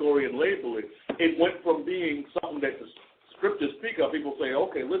category and label it, it went from being something that the scriptures speak of. People say,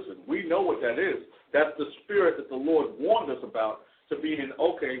 okay, listen, we know what that is. That's the spirit that the Lord warned us about, to being,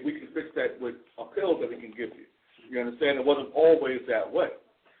 okay, we can fix that with a pill that we can give you. You understand? It wasn't always that way.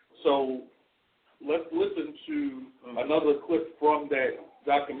 So let's listen to another clip from that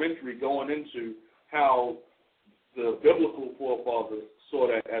documentary going into how the biblical forefathers saw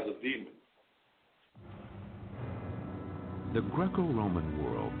that as a demon. The Greco-Roman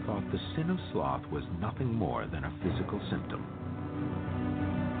world thought the sin of sloth was nothing more than a physical symptom,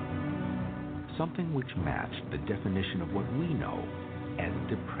 something which matched the definition of what we know as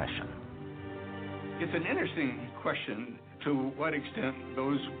depression. It's an interesting question to what extent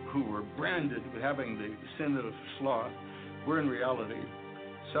those who were branded with having the sin of sloth were in reality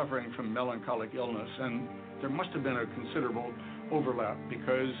suffering from melancholic illness, and there must have been a considerable overlap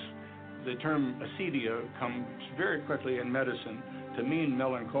because the term acedia comes very quickly in medicine to mean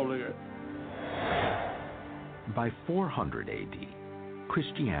melancholia. By 400 AD,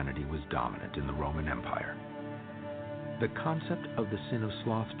 Christianity was dominant in the Roman Empire. The concept of the sin of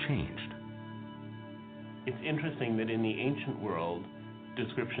sloth changed. It's interesting that in the ancient world,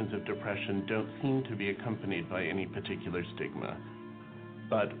 descriptions of depression don't seem to be accompanied by any particular stigma.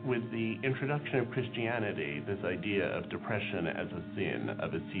 But with the introduction of Christianity, this idea of depression as a sin,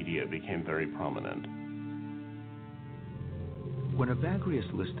 of acedia, became very prominent. When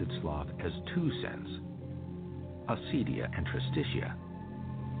Evagrius listed sloth as two sins, acedia and tristitia,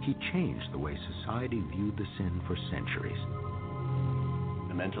 he changed the way society viewed the sin for centuries.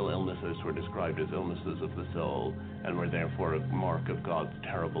 The mental illnesses were described as illnesses of the soul and were therefore a mark of God's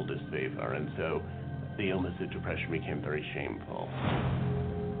terrible disfavor, and so the illness of depression became very shameful.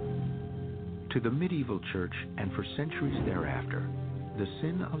 To the medieval church and for centuries thereafter, the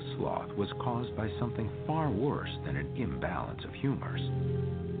sin of sloth was caused by something far worse than an imbalance of humors.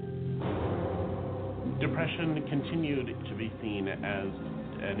 Depression continued to be seen as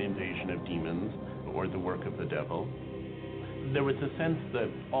an invasion of demons or the work of the devil. There was a sense that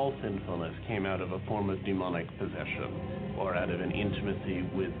all sinfulness came out of a form of demonic possession or out of an intimacy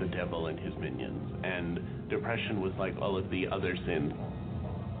with the devil and his minions. And depression was like all of the other sins,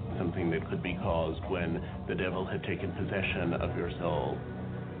 something that could be caused when the devil had taken possession of your soul.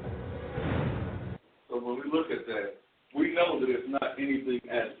 So when we look at that, we know that it's not anything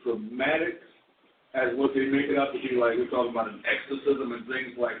as dramatic as what they make it out to be. Like we're talking about an exorcism and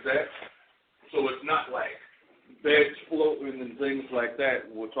things like that. So it's not like beds floating and things like that.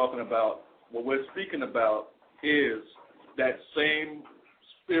 We're talking about, what we're speaking about is that same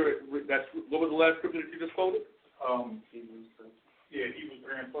spirit. That's, what was the last scripture that you just quoted? Hebrews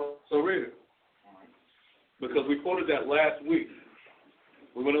 3:12. So read it. Because we quoted that last week.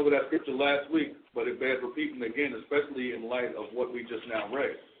 We went over that scripture last week, but it bears repeating again, especially in light of what we just now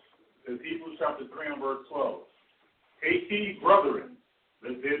read. It's Hebrews chapter 3 and verse 12. Take heed, brethren,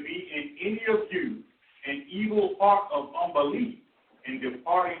 lest there be in any of you an evil heart of unbelief in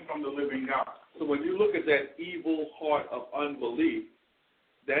departing from the living God. So when you look at that evil heart of unbelief,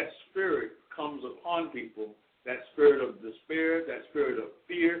 that spirit comes upon people, that spirit of despair, that spirit of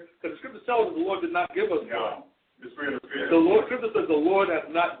fear. Because the scripture tells us the Lord did not give us one. The spirit of fear. The Lord, scripture says the Lord has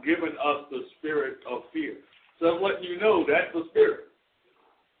not given us the spirit of fear. So I'm letting you know that's the spirit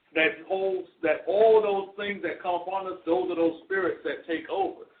that holds, that all those things that come upon us, those are those spirits that take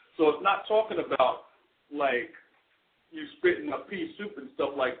over. So it's not talking about like you spitting a pea soup and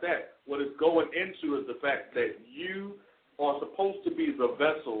stuff like that. What it's going into is the fact that you are supposed to be the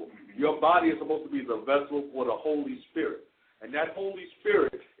vessel. Your body is supposed to be the vessel for the Holy Spirit. And that Holy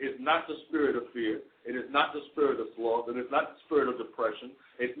Spirit is not the spirit of fear. It is not the spirit of sloth. It is not the spirit of depression.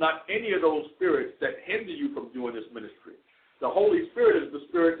 It's not any of those spirits that hinder you from doing this ministry. The Holy Spirit is the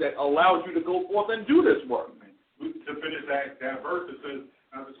spirit that allows you to go forth and do this work. To finish that verse, it says,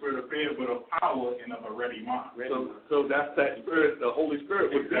 not the spirit of fear, but of power and of a ready mind. So that's that spirit, the Holy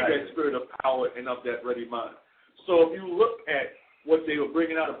Spirit would be that spirit of power and of that ready mind. So if you look at what they were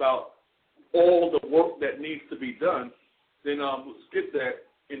bringing out about all the work that needs to be done, then skip that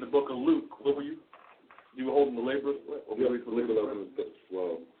in the book of Luke. What were you? You were holding the labor? Yeah, Luke 11 and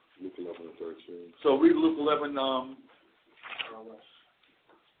 13. So read Luke 11.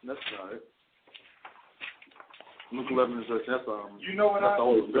 That's not it. Luke 11 and 13. That's you know what? That's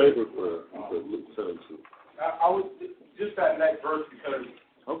always favorite for Luke 7 too. I was just that next verse because.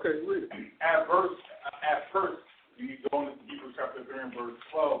 Okay, read it. At first, you go into Hebrews chapter 3 and verse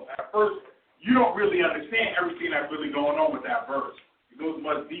 12. At first, you don't really understand everything that's really going on with that verse. It goes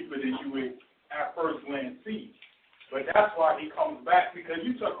much deeper than you would at first glance see. But that's why he comes back, because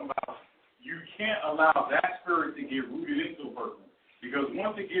you're talking about you can't allow that spirit to get rooted into a person. Because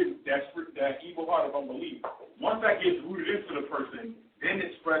once it gets that evil heart of unbelief, once that gets rooted into the person, then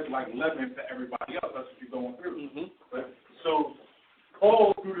it spreads like leaven to everybody else. That's what you're going through. Mm-hmm. But, so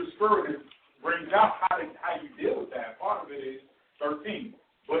Paul, through the Spirit, brings out how you deal with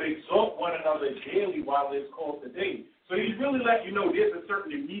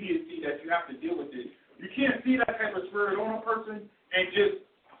immediacy that you have to deal with it. You can't see that type of spirit on a person and just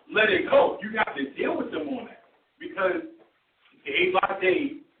let it go. You have to deal with them on that, because day by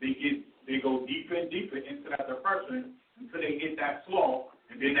day they go deeper and deeper into that depression until they hit that slough,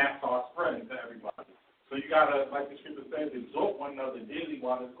 and then that starts spreading to everybody. So you gotta, like the scripture says, exhort one another daily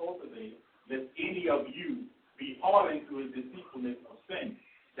while it's cultivated, lest any of you be hardened to the deceitfulness of sin.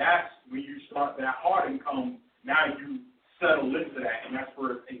 That's when you start, that harden comes, now you settle into that, and that's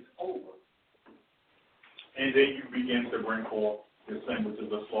where it takes over. And then you begin to bring forth the sin, which is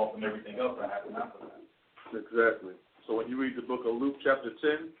the sloth and everything else that happens after that. Exactly. So when you read the book of Luke chapter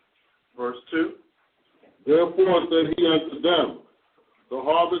 10, verse 2. Therefore said he unto them, the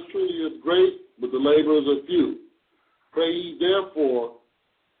harvest truly is great, but the laborers are few. Pray ye therefore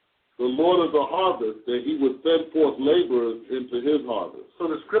the Lord of the harvest that he would send forth laborers into his harvest. So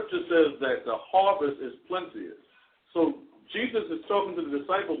the scripture says that the harvest is plenteous. So Jesus is talking to the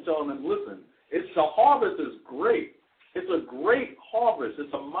disciples, telling them, listen, the harvest is great. It's a great harvest.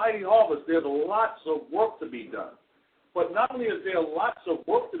 It's a mighty harvest. There's lots of work to be done. But not only is there lots of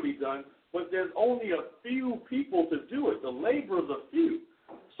work to be done, but there's only a few people to do it. The laborers are few.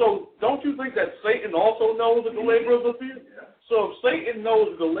 So don't you think that Satan also knows that the laborers are few? Yeah. So if Satan knows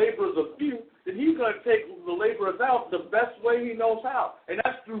that the laborers are few, then he's going to take the laborers out the best way he knows how, and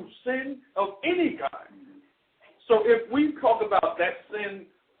that's through sin of any kind. So if we talk about that sin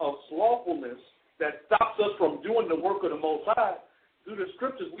of slothfulness that stops us from doing the work of the Most High, through the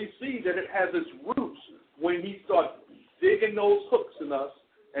scriptures we see that it has its roots when he starts digging those hooks in us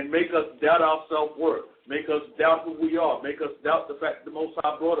and make us doubt our self-worth, make us doubt who we are, make us doubt the fact the Most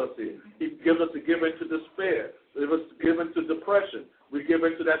High brought us here. He gives us to give into despair, gives us to give into depression, we give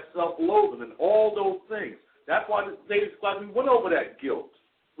into that self-loathing and all those things. That's why this latest class we went over that guilt.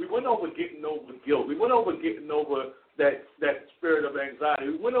 We went over getting over guilt. We went over getting over that spirit of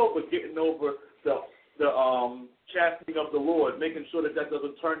anxiety. We went over getting over the chastening of the Lord, making sure that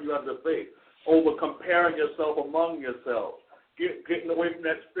doesn't turn you out of the faith, over comparing yourself among yourselves, getting away from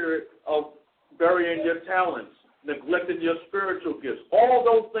that spirit of burying your talents, neglecting your spiritual gifts. All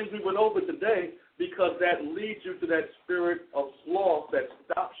those things we went over today, because that leads you to that spirit of sloth that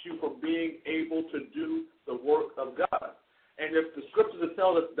stops you from being able to do the work of God. And if the scriptures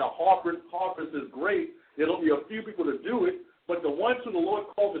tell us the harvest is great, there'll be a few people to do it, but the ones who the Lord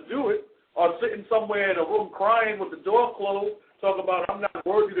called to do it are sitting somewhere in a room crying with the door closed, talking about, I'm not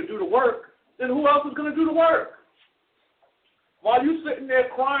worthy to do the work, then who else is going to do the work? While you're sitting there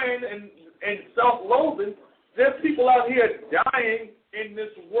crying and self-loathing, there's people out here dying in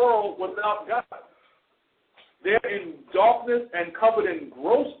this world without God. They're in darkness and covered in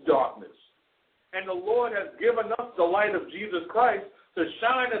gross darkness. And the Lord has given us the light of Jesus Christ to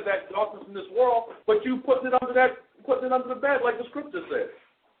shine at that darkness in this world, but you putting it under the bed like the scripture says.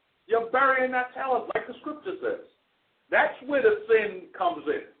 You're burying that talent like the scripture says. That's where the sin comes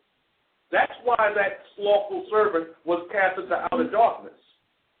in. That's why that slothful servant was cast into outer darkness,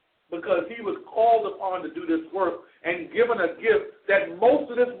 because he was called upon to do this work and given a gift that most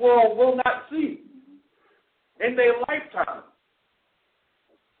of this world will not see in their lifetime.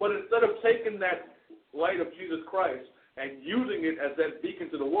 But instead of taking that light of Jesus Christ and using it as that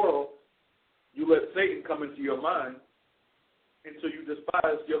beacon to the world, you let Satan come into your mind until you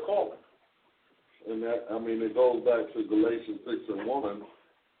despise your calling. And that, it goes back to Galatians 6:1,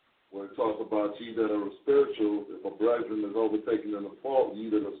 where it talks about ye that are spiritual, if a brethren is overtaken in a fault, ye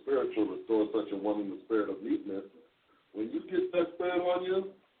that are spiritual, restore such a one in the spirit of meekness. When you get that spirit on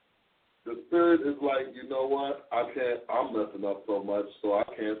you, the spirit is like, you know what, I'm messing up so much, so I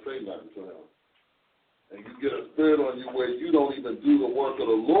can't say nothing to him. And you get a spirit on you where you don't even do the work of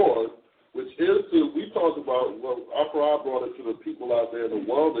the Lord, which is we talked about, after I brought it to the people out there in the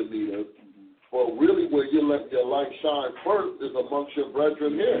world that need us, but really where you let your light shine first is amongst your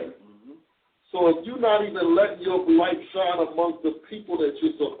brethren here. So if you're not even letting your light shine amongst the people that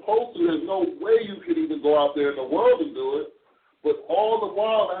you're supposed to, there's no way you can even go out there in the world and do it. But all the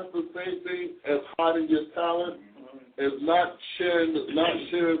while, that's the same thing as hiding your talent, as not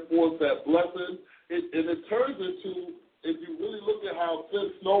sharing forth that blessing. And it turns into, if you really look at how sin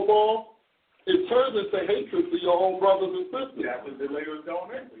snowballs, it turns into hatred for your own brothers and sisters. That's what the laborers don't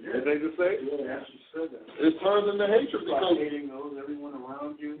enter. Yeah. And they just say? Yeah, she said that. It turns into hatred because hating everyone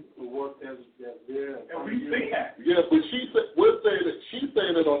around you who work as there. And we see that. Yeah, but she's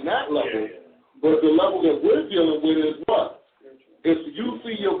saying it on that level. Yeah. But the level that we're dealing with is what? If you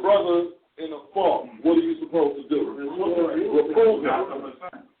see your brother in a fault, what are you supposed to do? Reprove him.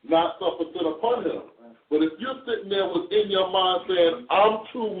 Not suffer sin upon him. But if you're sitting there within your mind saying, I'm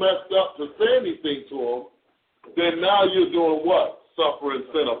too messed up to say anything to him, then now you're doing what? suffering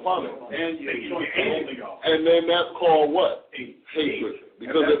sin upon him. And then that's called what? Hatred.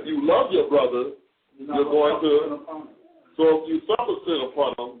 Because if you love your brother, you're going to. So if you suffer sin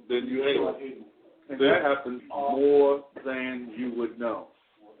upon him, then you hate him. And that happens more than you would know.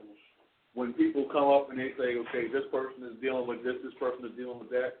 When people come up and they say, okay, this person is dealing with this person is dealing with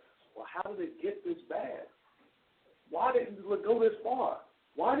that, well, how did it get this bad? Why didn't it go this far?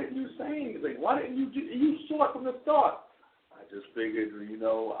 Why didn't you say anything? Why didn't you saw it from the start? I just figured,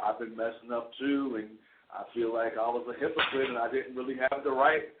 I've been messing up too, and I feel like I was a hypocrite, and I didn't really have the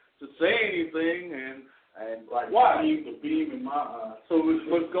right to say anything, and like why? The beam in my eye. So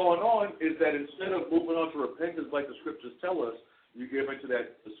what's going on is that instead of moving on to repentance like the scriptures tell us, you give into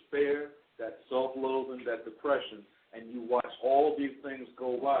that despair, that self-loathing, that depression, and you watch all these things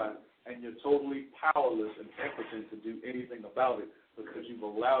go by, and you're totally powerless and impotent to do anything about it because you've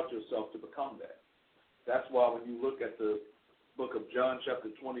allowed yourself to become that. That's why when you look at the book of John chapter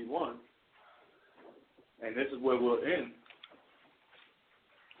 21, and this is where we'll end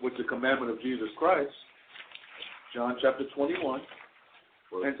with the commandment of Jesus Christ, John chapter 21,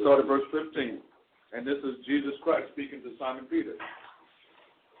 and start at verse 15. And this is Jesus Christ speaking to Simon Peter.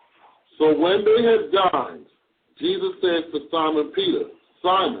 So when they had dined, Jesus said to Simon Peter,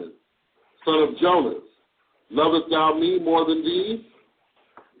 Simon, son of Jonas, lovest thou me more than these?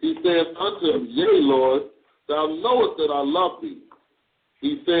 He saith unto him, Yea, Lord, thou knowest that I love thee.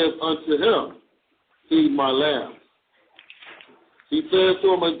 He saith unto him, Feed my lambs. He saith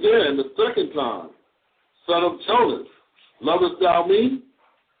to him again the second time, Son of Jonas, lovest thou me?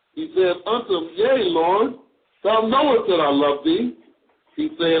 He saith unto him, Yea, Lord, thou knowest that I love thee. He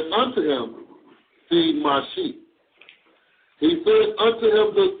saith unto him, Feed my sheep. He saith unto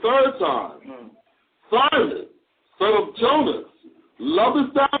him the third time, Simon, son of Jonas,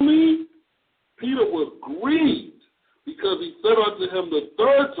 lovest thou me? Peter was grieved because he said unto him the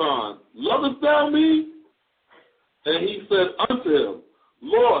third time, Lovest thou me? And he said unto him,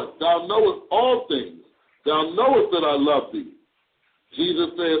 Lord, thou knowest all things. Thou knowest that I love thee. Jesus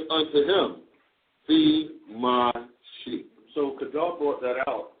said unto him, Feed my sheep. So Kadar brought that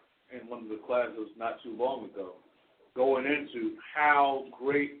out in one of the classes not too long ago, going into how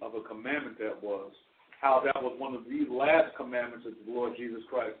great of a commandment that was, how that was one of the last commandments that the Lord Jesus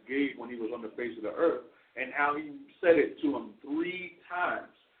Christ gave when he was on the face of the earth, and how he said it to him 3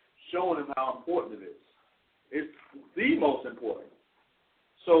 times, showing him how important it is. It's the most important.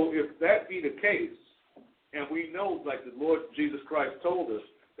 So if that be the case, and we know, like the Lord Jesus Christ told us,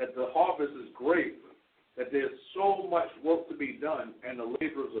 that the harvest is great, that there's so much work to be done, and the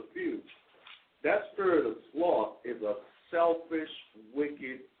laborers are few, that spirit of sloth is a selfish,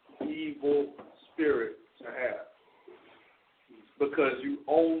 wicked, evil spirit to have. Because you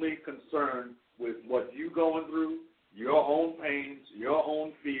only concerned with what you're going through, your own pains, your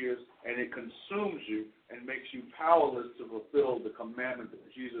own fears, and it consumes you and makes you powerless to fulfill the commandment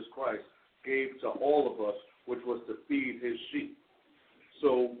that Jesus Christ gave to all of us, which was to feed his sheep.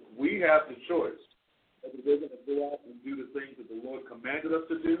 So we have the choice whether we're going to go out and do the things that the Lord commanded us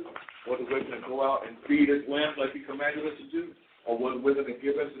to do, or whether we're going to go out and feed his lambs like he commanded us to do, or whether we're going to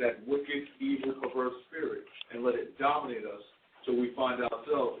give into that wicked, evil, perverse spirit and let it dominate us till we find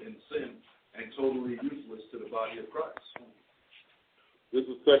ourselves in sin and totally useless to the body of Christ. This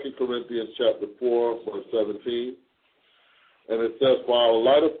is 2 Corinthians chapter 4, verse 17. And it says, For our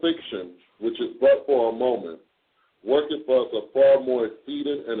light affliction, which is but for a moment, worketh for us a far more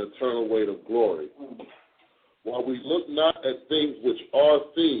exceeding and eternal weight of glory. While we look not at things which are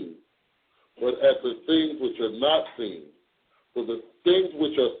seen, but at the things which are not seen. For the things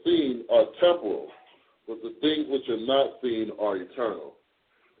which are seen are temporal, but the things which are not seen are eternal.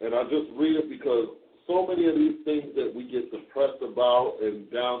 And I just read it because so many of these things that we get depressed about and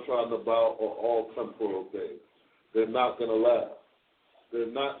downtrodden about are all temporal things. They're not going to last. They're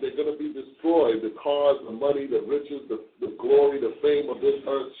going to be destroyed. The cars, the money, the riches, the glory, the fame of this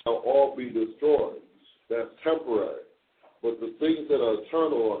earth shall all be destroyed. That's temporary. But the things that are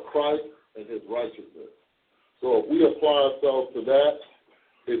eternal are Christ and his righteousness. So if we apply ourselves to that,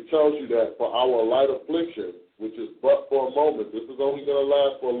 it tells you that for our light affliction, which is but for a moment, this is only going to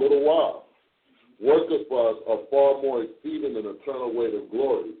last for a little while, worketh for us a far more exceeding and eternal weight of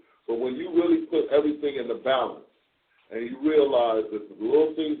glory. So when you really put everything in the balance, and you realize that the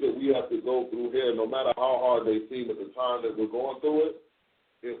little things that we have to go through here, no matter how hard they seem at the time that we're going through it,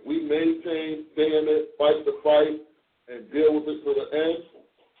 if we maintain, stay in it, fight the fight, and deal with it to the end,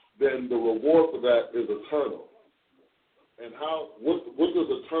 then the reward for that is eternal. And what does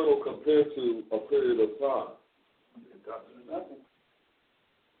eternal compare to a period of time? Nothing.